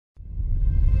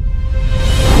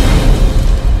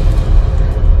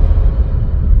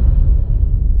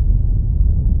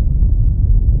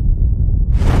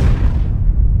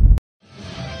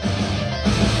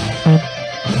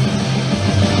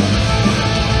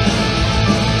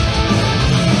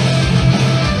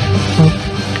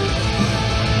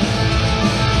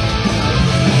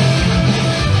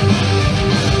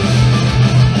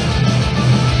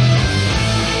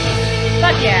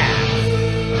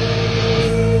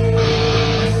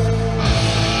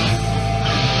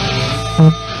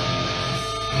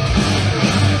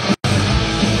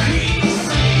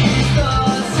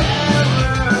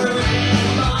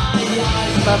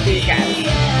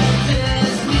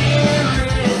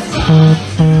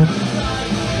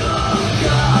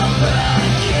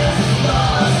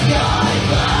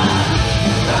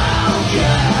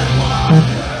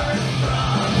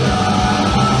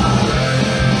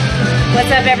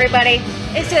everybody?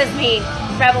 It's just me,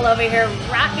 Rebel over here,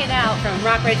 rocking out from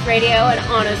Rock Rage Radio and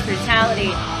Honest Brutality.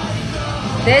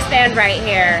 This band right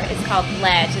here is called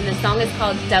Ledge, and the song is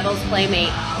called Devil's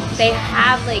Playmate. They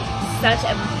have like such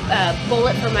a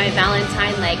bullet for my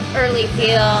Valentine, like early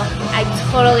feel. I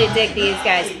totally dig these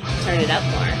guys. Turn it up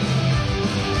more.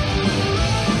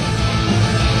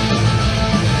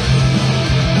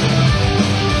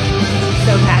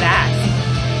 So badass.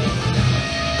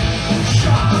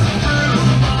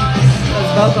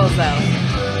 Those vocals though.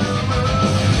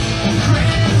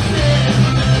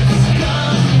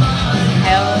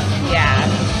 Hell yeah.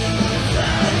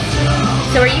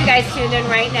 So are you guys tuned in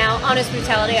right now? Honest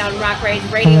Brutality on Rock Rage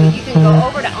Radio. You can go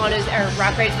over to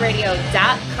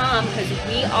rockrageradio.com because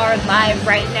we are live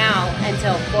right now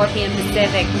until 4 p.m.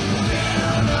 Pacific.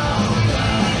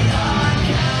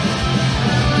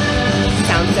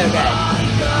 Sounds so good.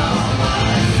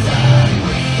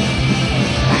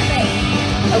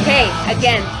 Okay,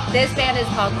 again, this band is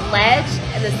called Ledge,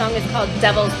 and the song is called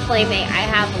Devil's Playmate. I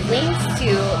have links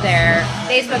to their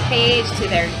Facebook page, to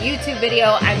their YouTube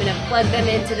video. I'm going to plug them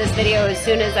into this video as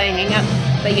soon as I hang up.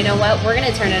 But you know what? We're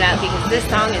going to turn it up because this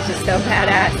song is just so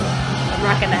badass. I'm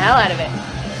rocking the hell out of it.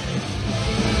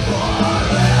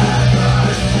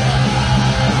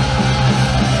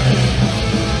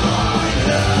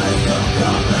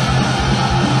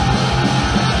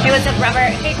 Hey, what's up,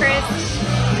 Robert? Hey, Chris.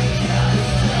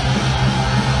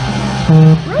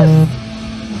 Bruce,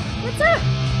 what's up?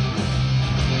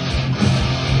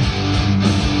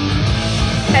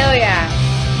 Hell yeah.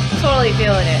 Totally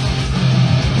feeling it.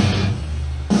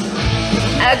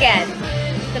 Again,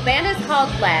 the band is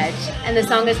called Ledge, and the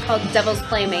song is called Devil's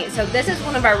Playmate. So this is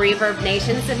one of our Reverb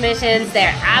Nation submissions.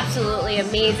 They're absolutely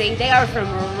amazing. They are from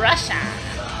Russia.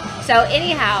 So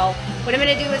anyhow, what I'm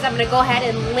going to do is I'm going to go ahead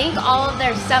and link all of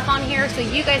their stuff on here so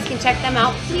you guys can check them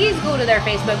out. Please go to their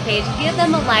Facebook page, give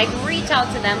them a like, reach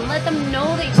out to them, let them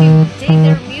know that you dig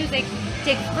their music,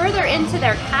 dig further into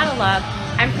their catalog.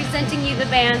 I'm presenting you the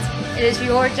bands. It is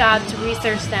your job to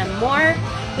research them more.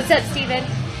 What's up, Steven?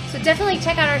 So definitely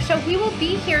check out our show. We will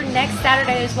be here next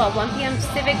Saturday as well, 1 p.m.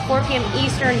 Pacific, 4 p.m.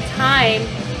 Eastern Time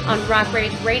on Rock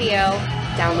Rage Radio.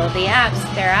 Download the apps.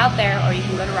 They're out there, or you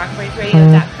can go to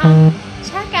rockrageradio.com.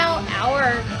 Check out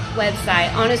our website,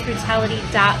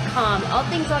 honestbrutality.com. All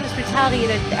things Honest Brutality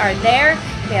are there.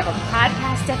 We have a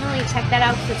podcast. Definitely check that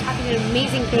out because we're talking to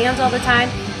amazing bands all the time,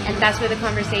 and that's where the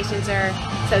conversations are.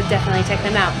 So definitely check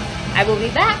them out. I will be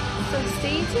back, so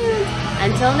stay tuned.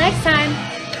 Until next time,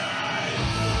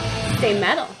 stay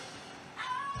metal.